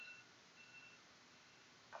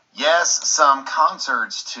Yes, some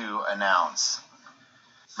concerts to announce.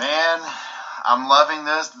 Man, I'm loving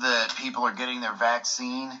this that people are getting their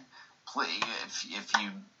vaccine. Please,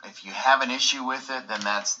 if you have an issue with it, then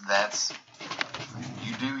that's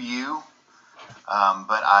you do you.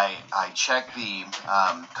 But I check the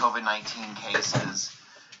COVID-19 cases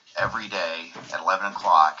every day at 11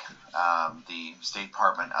 o'clock. The State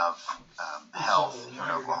Department of Health here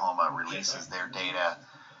in Oklahoma releases their data,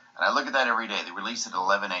 and I look at that every day. They release it at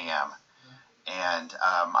 11 a.m. And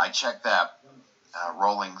I check that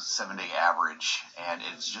rolling 7-day average, and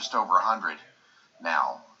it's just over 100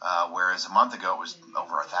 now, whereas a month ago it was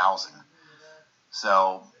over 1,000.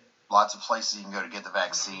 So lots of places you can go to get the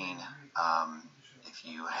vaccine. If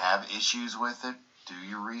you have issues with it, do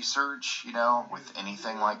your research, with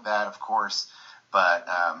anything like that, of course. But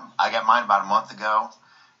I got mine about a month ago,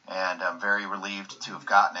 and I'm very relieved to have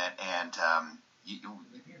gotten it. And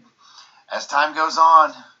as time goes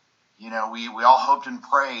on, we all hoped and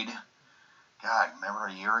prayed. God, remember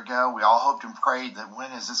a year ago? We all hoped and prayed that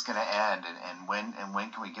when is this going to end, and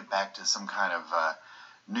when can we get back to some kind of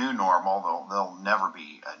new normal? There'll never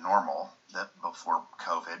be a normal before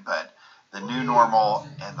COVID, but the new normal,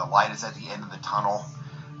 and the light is at the end of the tunnel.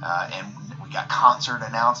 And we got concert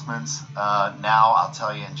announcements. Now, I'll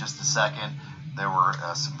tell you in just a second. There were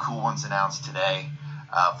some cool ones announced today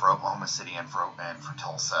for Oklahoma City and for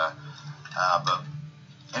Tulsa. But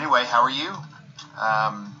anyway, how are you?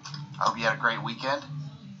 I hope you had a great weekend.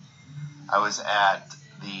 I was at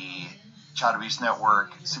the Child Abuse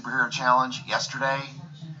Network Superhero Challenge yesterday,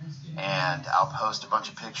 and I'll post a bunch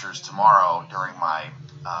of pictures tomorrow during my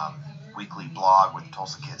weekly blog with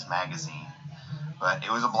Tulsa Kids Magazine. But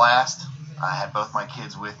it was a blast. I had both my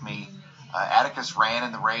kids with me. Atticus ran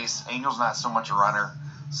in the race. Angel's not so much a runner,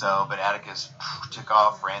 but Atticus took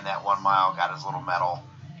off, ran that 1 mile, got his little medal.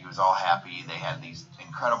 He was all happy. They had these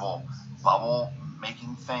incredible bubble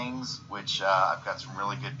making things, which I've got some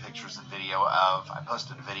really good pictures and video of. I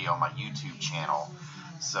posted a video on my YouTube channel,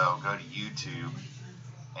 so go to YouTube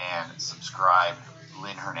and subscribe.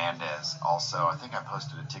 Lynn Hernandez. Also, I think I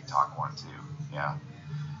posted a TikTok one too. Yeah.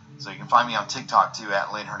 So you can find me on TikTok too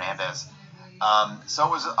at Lynn Hernandez. So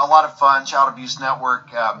it was a lot of fun. Child Abuse Network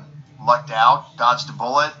lucked out, dodged a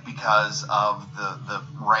bullet because of the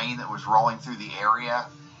rain that was rolling through the area.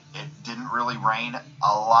 It didn't really rain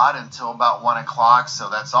a lot until about 1 o'clock, so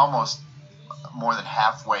that's almost more than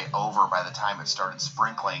halfway over by the time it started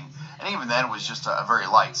sprinkling. And even then, it was just a very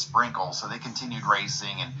light sprinkle, so they continued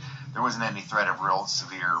racing, and there wasn't any threat of real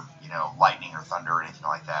severe, lightning or thunder or anything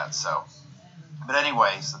like that. But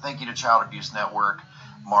anyway, so thank you to Child Abuse Network,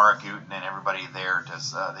 Mara Gooten, and everybody there.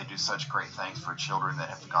 They do such great things for children that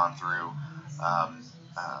have gone through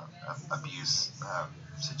abuse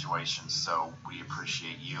situations. So we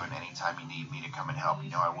appreciate you, and anytime you need me to come and help,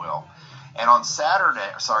 I will. And on Saturday,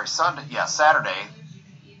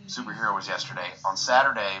 Superhero was yesterday. On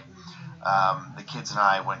Saturday, the kids and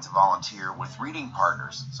I went to volunteer with Reading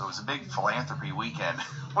Partners. So it was a big philanthropy weekend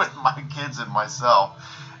with my kids and myself.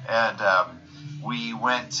 And we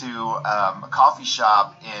went to a coffee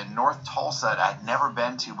shop in North Tulsa that I'd never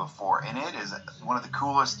been to before. And it is one of the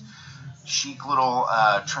coolest, chic little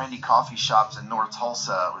trendy coffee shops in North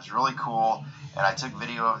Tulsa. It was really cool. And I took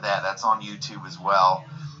video of that. That's on YouTube as well.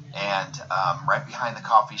 And right behind the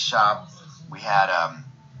coffee shop, we had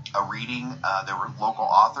a reading. There were local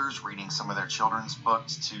authors reading some of their children's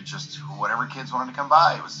books to just whatever kids wanted to come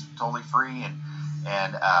by. It was totally free.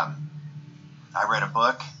 And I read a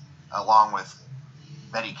book along with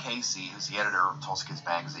Betty Casey, who's the editor of Tulsa Kids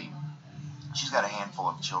Magazine. She's got a handful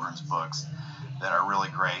of children's books that are really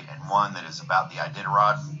great, and one that is about the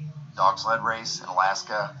Iditarod dog sled race in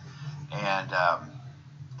Alaska. And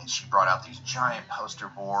she brought out these giant poster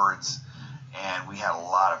boards, and we had a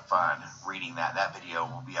lot of fun reading that. That video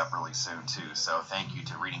will be up really soon too. So thank you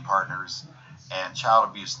to Reading Partners and Child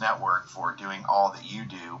Abuse Network for doing all that you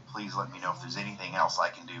do. Please let me know if there's anything else I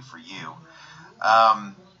can do for you.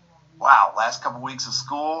 Wow, last couple weeks of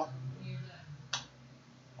school,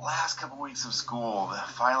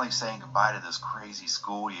 finally saying goodbye to this crazy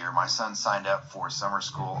school year. My son signed up for summer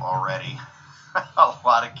school already. A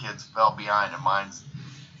lot of kids fell behind, and mine's,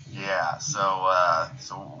 so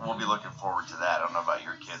we'll be looking forward to that. I don't know about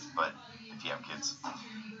your kids, but if you have kids.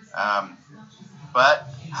 But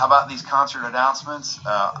how about these concert announcements?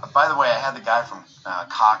 By the way, I had the guy from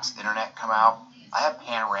Cox Internet come out. I have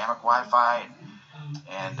panoramic Wi-Fi,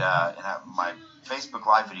 and my Facebook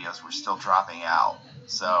Live videos were still dropping out.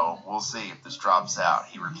 So we'll see if this drops out.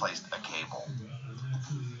 He replaced a cable.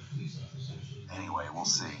 Anyway, we'll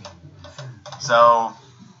see. So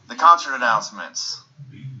the concert announcements.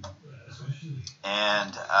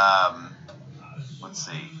 And let's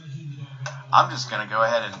see. I'm just going to go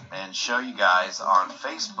ahead and show you guys on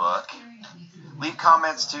Facebook. Leave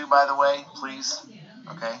comments too, by the way, please.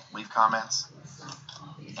 Okay, leave comments.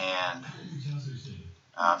 And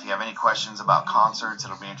if you have any questions about concerts,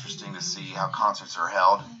 it'll be interesting to see how concerts are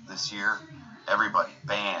held this year. Everybody,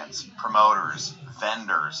 bands, promoters,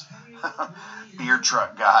 vendors, beer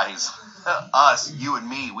truck guys, us, you and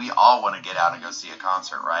me, we all want to get out and go see a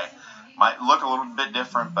concert, right? Might look a little bit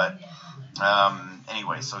different, but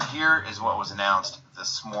anyway, so here is what was announced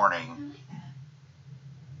this morning.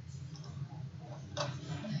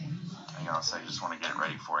 Hang on a second, I just want to get it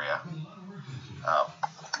ready for you.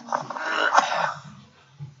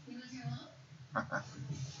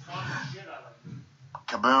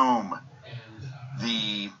 Kaboom!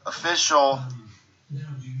 The official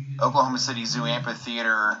Oklahoma City Zoo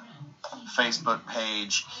Amphitheater Facebook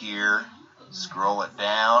page here. Scroll it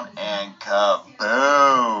down and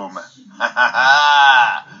kaboom!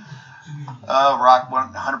 Rock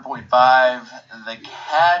 100.5, The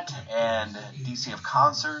Cat and DCF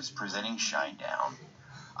Concerts presenting Shinedown.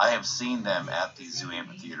 I have seen them at the Zoo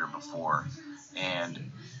Amphitheater before,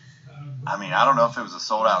 and I mean, I don't know if it was a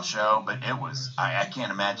sold-out show, but it was. I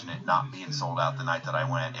can't imagine it not being sold out the night that I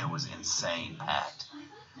went. It was insane packed.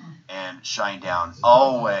 And Shinedown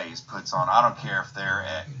always puts on. I don't care if they're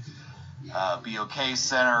at BOK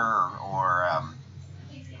Center or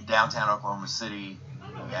downtown Oklahoma City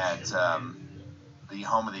at the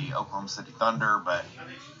home of the Oklahoma City Thunder,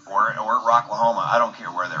 or at Rocklahoma. I don't care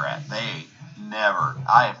where they're at.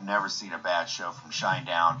 I have never seen a bad show from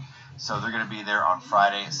Shinedown. So they're going to be there on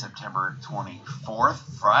Friday, September 24th,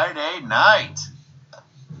 Friday night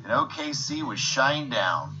in OKC with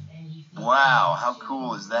Shinedown. Wow, how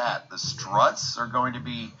cool is that? The Struts are going to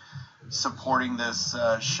be supporting this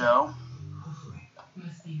show.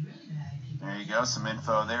 There you go, some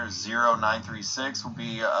info there. 0936 will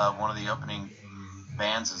be one of the opening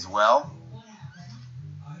bands as well.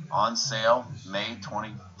 On sale May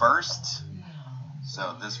 21st.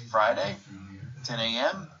 So this Friday, 10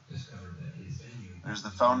 a.m. There's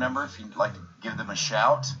the phone number if you'd like to give them a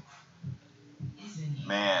shout.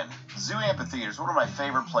 Man, Zoo Amphitheater is one of my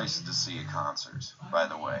favorite places to see a concert, by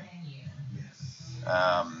the way.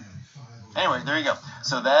 Anyway, there you go.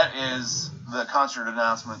 So that is the concert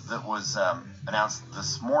announcement that was announced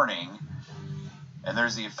this morning. And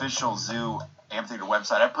there's the official Zoo Amphitheater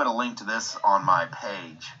website. I put a link to this on my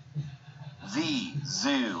page.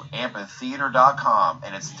 TheZooAmphitheater.com.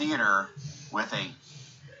 And it's theater with a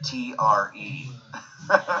TRE.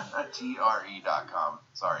 TRE.com.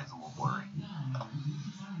 Sorry, it's a little blurry.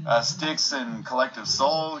 Styx and Collective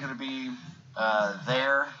Soul are going to be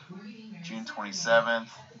there June 27th.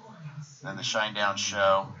 Then the Shinedown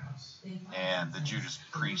show and the Judas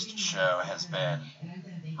Priest show has been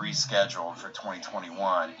rescheduled for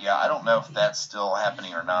 2021. Yeah, I don't know if that's still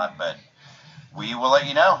happening or not, but we will let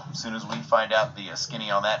you know as soon as we find out the skinny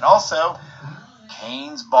on that. And also,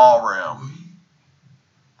 Cain's Ballroom.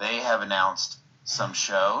 They have announced some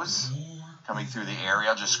shows coming through the area.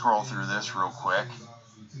 I'll just scroll through this real quick.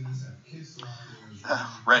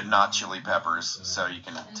 Red Hot Chili Peppers, so you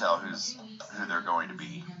can tell who they're going to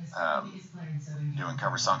be doing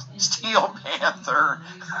cover songs. Steel Panther.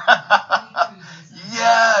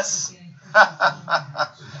 Yes.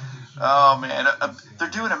 Oh man, they're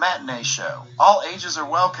doing a matinee show. All ages are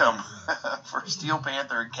welcome for Steel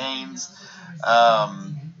Panther and Cain's.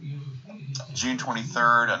 June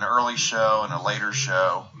 23rd, an early show and a later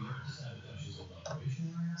show.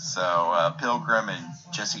 So Pilgrim and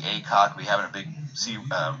Jesse Aycock will be having a big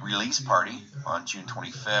release party on June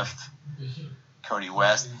 25th. Cody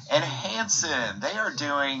West and Hanson, they are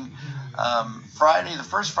doing Friday, the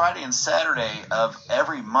first Friday and Saturday of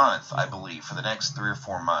every month, I believe, for the next 3 or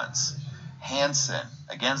 4 months. Hanson,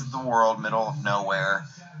 Against the World, Middle of Nowhere,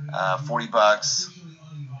 $40.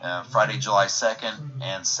 Friday, July 2nd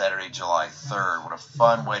and Saturday, July 3rd. What a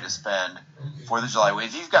fun way to spend 4th of July week.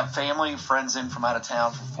 If you've got family, friends in from out of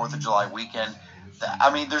town for 4th of July weekend, I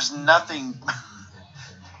mean, there's nothing.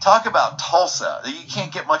 Talk about Tulsa. You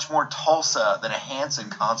can't get much more Tulsa than a Hanson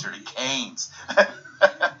concert at Cain's.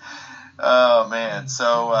 Oh, man.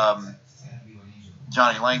 So,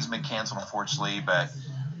 Johnny Lang's been canceled, unfortunately, but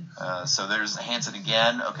so there's Hanson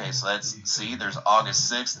again. Okay, so there's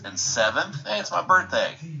August 6th and 7th. Hey, it's my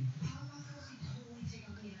birthday.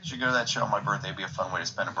 Should go to that show on my birthday. It'd be a fun way to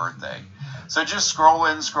spend a birthday. So just scroll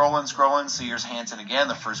in. See, here's Hanson again,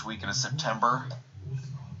 the first weekend of September.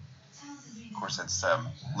 Of course, that's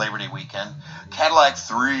Labor Day weekend. Cadillac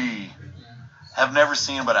 3. Have never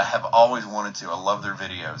seen them, but I have always wanted to. I love their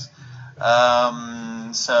videos.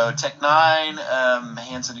 And so Tech 9,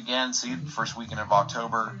 Hanson again, see the first weekend of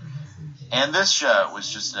October. And this show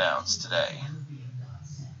was just announced today.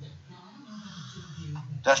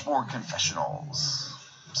 Dashboard Confessionals.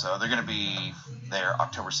 So they're going to be there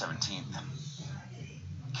October 17th.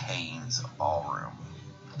 Cain's Ballroom.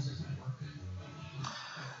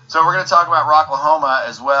 So we're going to talk about Rocklahoma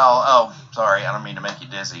as well. Oh, sorry, I don't mean to make you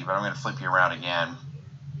dizzy, but I'm going to flip you around again.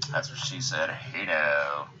 That's what she said. Hey,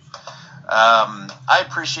 no. I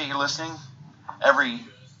appreciate you listening every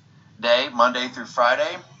day, Monday through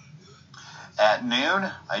Friday. At noon,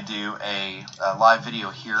 I do a live video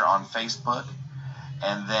here on Facebook.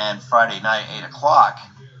 And then Friday night, 8 o'clock,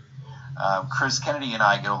 Chris Kennedy and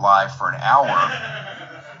I go live for an hour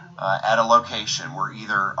at a location. We're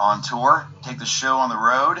either on tour, take the show on the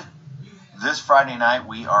road. This Friday night,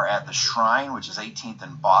 we are at the Shrine, which is 18th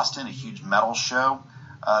in Boston, a huge metal show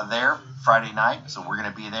there Friday night. So we're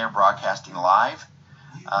going to be there broadcasting live.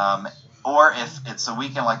 Or if it's a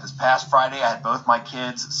weekend like this past Friday, I had both my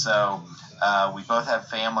kids, so we both have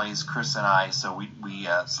families, Chris and I, so we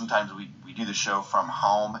sometimes we do the show from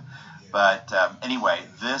home. But anyway,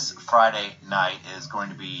 this Friday night is going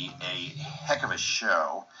to be a heck of a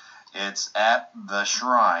show. It's at the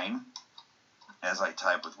Shrine, as I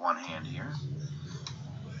type with one hand here,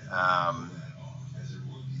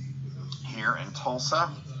 here in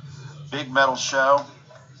Tulsa. Big metal show.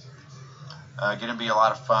 Going to be a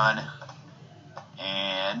lot of fun.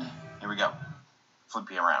 And here we go.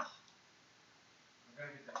 Flip you around.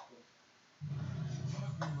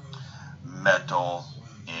 Metal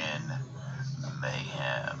in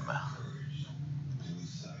Mayhem.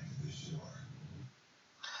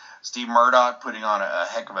 Steve Murdoch putting on a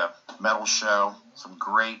heck of a metal show. Some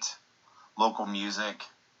great local music.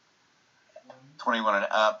 21 and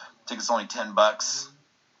up. Tickets only $10.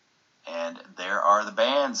 And there are the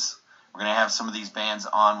bands. We're going to have some of these bands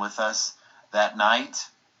on with us that night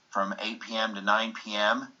from 8 p.m. to 9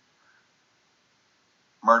 p.m.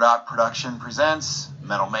 Murdoch Production presents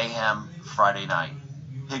Metal Mayhem Friday night.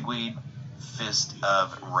 Pigweed, Fist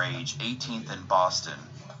of Rage, 18th in Boston.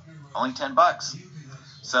 Only $10.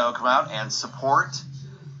 So come out and support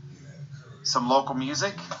some local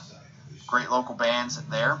music. Great local bands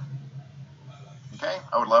there. Okay?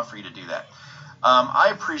 I would love for you to do that. I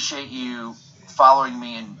appreciate you following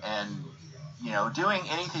me and doing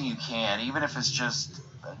anything you can, even if it's just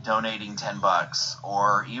donating $10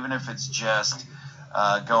 or even if it's just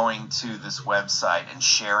going to this website and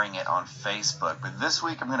sharing it on Facebook. But this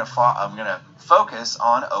week I'm going to focus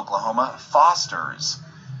on Oklahoma Fosters.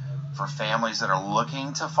 For families that are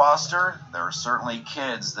looking to foster, there are certainly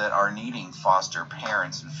kids that are needing foster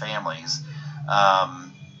parents and families.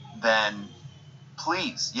 Then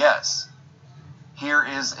please, yes, here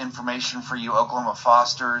is information for you, Oklahoma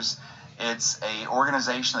Fosters. It's an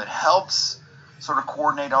organization that helps sort of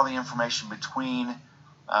coordinate all the information between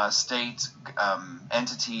state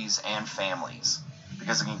entities and families,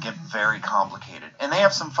 because it can get very complicated. And they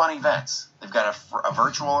have some fun events. They've got a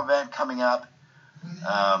virtual event coming up.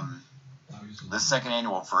 The second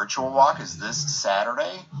annual virtual walk is this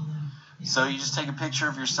Saturday. So you just take a picture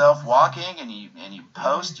of yourself walking and you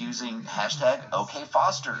post using hashtag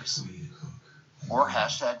OKFosters or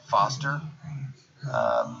hashtag Foster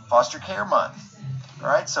Care Month. All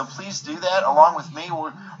right, so please do that along with me.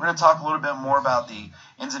 We're going to talk a little bit more about the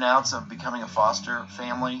ins and outs of becoming a foster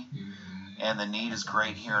family, and the need is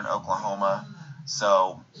great here in Oklahoma.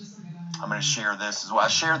 So I'm going to share this as well. I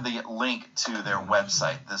shared the link to their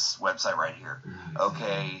website, this website right here,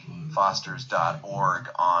 okfosters.org,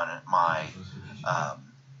 on my,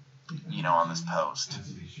 on this post.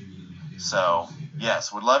 So,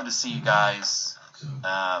 yes, would love to see you guys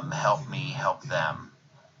help me help them.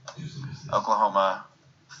 Oklahoma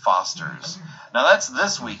Fosters. Now, that's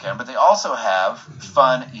this weekend, but they also have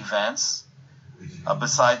fun events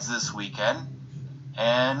besides this weekend.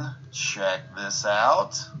 And check this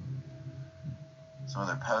out. Some of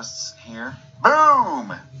their posts here.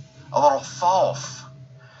 Boom! A little golf.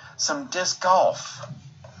 Some disc golf.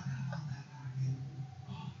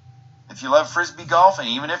 If you love Frisbee golf, and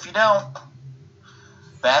even if you don't,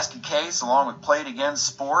 Basket Case, along with Play It Again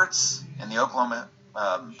Sports and the Oklahoma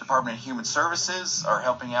Department of Human Services, are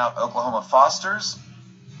helping out Oklahoma Fosters,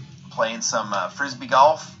 playing some Frisbee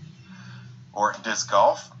golf or disc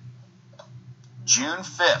golf. June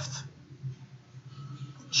 5th.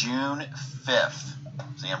 June 5th.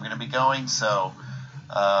 See, I'm going to be going, so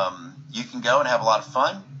you can go and have a lot of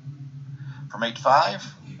fun from 8 to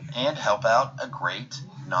 5 and help out a great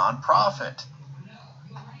nonprofit.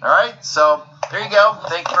 All right, so there you go.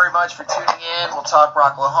 Thank you very much for tuning in. We'll talk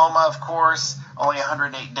Rocklahoma, of course. only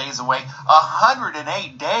 108 days away.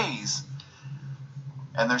 108 days!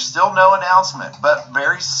 And there's still no announcement, but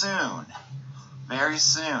very soon,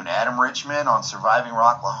 Adam Richman on Surviving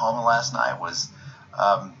Rocklahoma last night was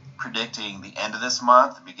predicting the end of this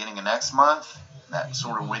month, the beginning of next month, that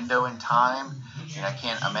sort of window in time. And I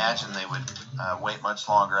can't imagine they would wait much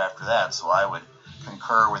longer after that, so I would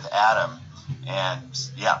concur with Adam. And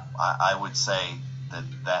yeah, I would say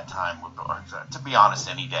that time would, to be honest,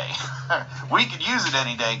 any day. We could use it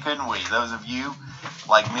any day, couldn't we? Those of you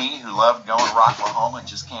like me who love going to Rocklahoma and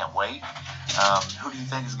just can't wait. Who do you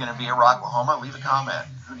think is going to be at Rocklahoma? Leave a comment.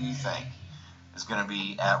 Who do you think is going to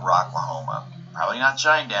be at Rocklahoma? Probably not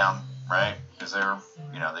Shinedown, right? Because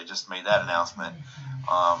they just made that announcement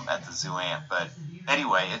at the Zoo Amp. But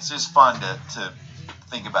anyway, it's just fun to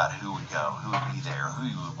think about who would go, who would be there, who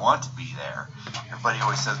you would want to be there. Everybody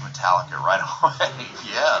always says Metallica right away.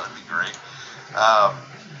 Yeah, that'd be great.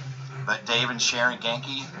 But Dave and Sharon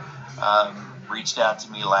Genke reached out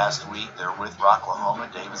to me last week. They're with Rocklahoma.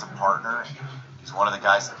 Dave is a partner. He's one of the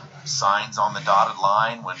guys that signs on the dotted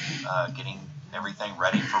line when getting everything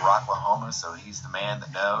ready for Rocklahoma. So he's the man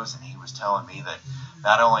that knows. And he was telling me that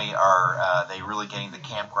not only are they really getting the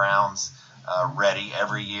campgrounds ready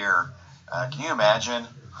every year. Can you imagine?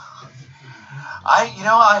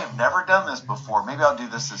 I have never done this before. Maybe I'll do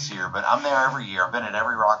this year, but I'm there every year. I've been at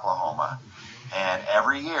every Rocklahoma. And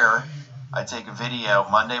every year, I take a video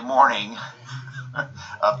Monday morning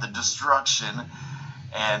of the destruction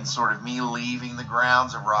and sort of me leaving the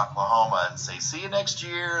grounds of Rocklahoma and say, see you next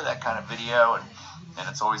year, that kind of video. And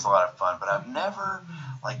it's always a lot of fun. But I've never,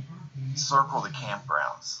 circled the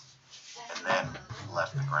campgrounds and then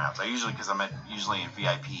left the grounds. Because I'm usually in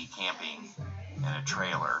VIP camping in a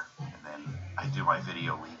trailer, and then I do my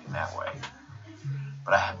video leaving that way.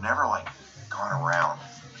 But I have never gone around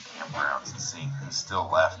the campgrounds and seen who's still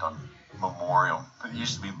left on Memorial. It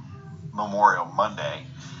used to be Memorial Monday.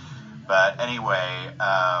 But anyway,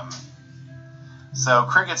 so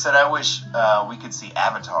Cricket said, I wish we could see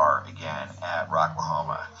Avatar again at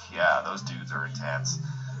Rocklahoma. Yeah, those dudes are intense.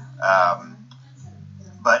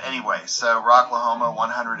 But anyway, so Rocklahoma,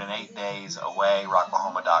 108 days away,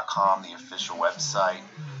 rocklahoma.com, the official website.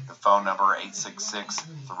 The phone number,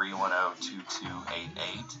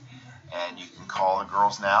 866-310-2288. And you can call the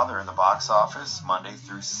girls now. They're in the box office Monday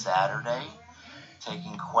through Saturday,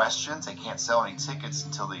 taking questions. They can't sell any tickets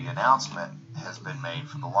until the announcement has been made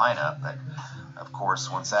for the lineup. But, of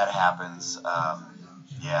course, once that happens,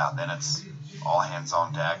 then it's all hands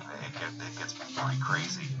on deck. It gets pretty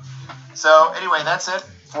crazy. So anyway, that's it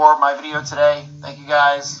for my video today. Thank you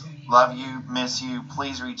guys. Love you. Miss you.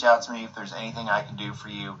 Please reach out to me if there's anything I can do for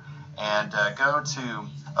you. And go to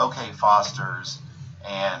OK Fosters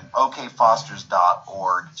and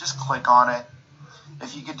okfosters.org. Just click on it.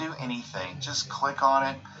 If you could do anything, just click on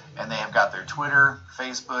it. And they have got their Twitter,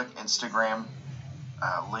 Facebook, Instagram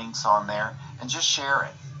links on there. And just share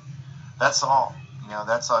it. That's all.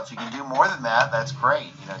 That's all. If you can do more than that, that's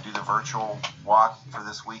great. Do the virtual walk for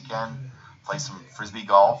this weekend, play some Frisbee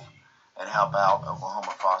golf, and help out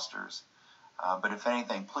Oklahoma Fosters. But if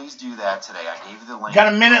anything, please do that today. I gave you the link. Got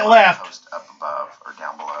a minute left. Post up above or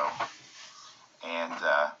down below. And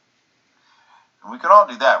we could all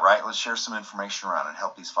do that, right? Let's share some information around and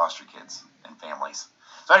help these foster kids and families.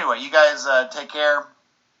 So anyway, you guys take care,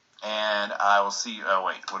 and I will see you. Oh,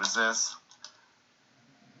 wait, what is this?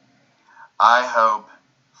 I hope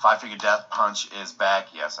Five Finger Death Punch is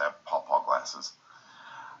back. Yes, I have Paw glasses.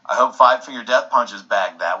 I hope Five Finger Death Punch is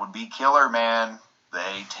back. That would be killer, man.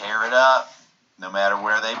 They tear it up. No matter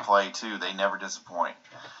where they play, too. They never disappoint.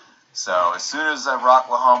 So as soon as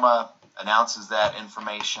Rocklahoma announces that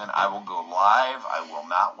information, I will go live. I will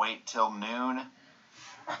not wait till noon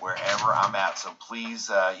wherever I'm at. So please,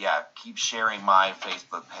 keep sharing my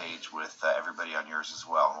Facebook page with everybody on yours as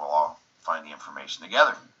well. And we'll all find the information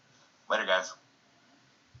together. Later, guys.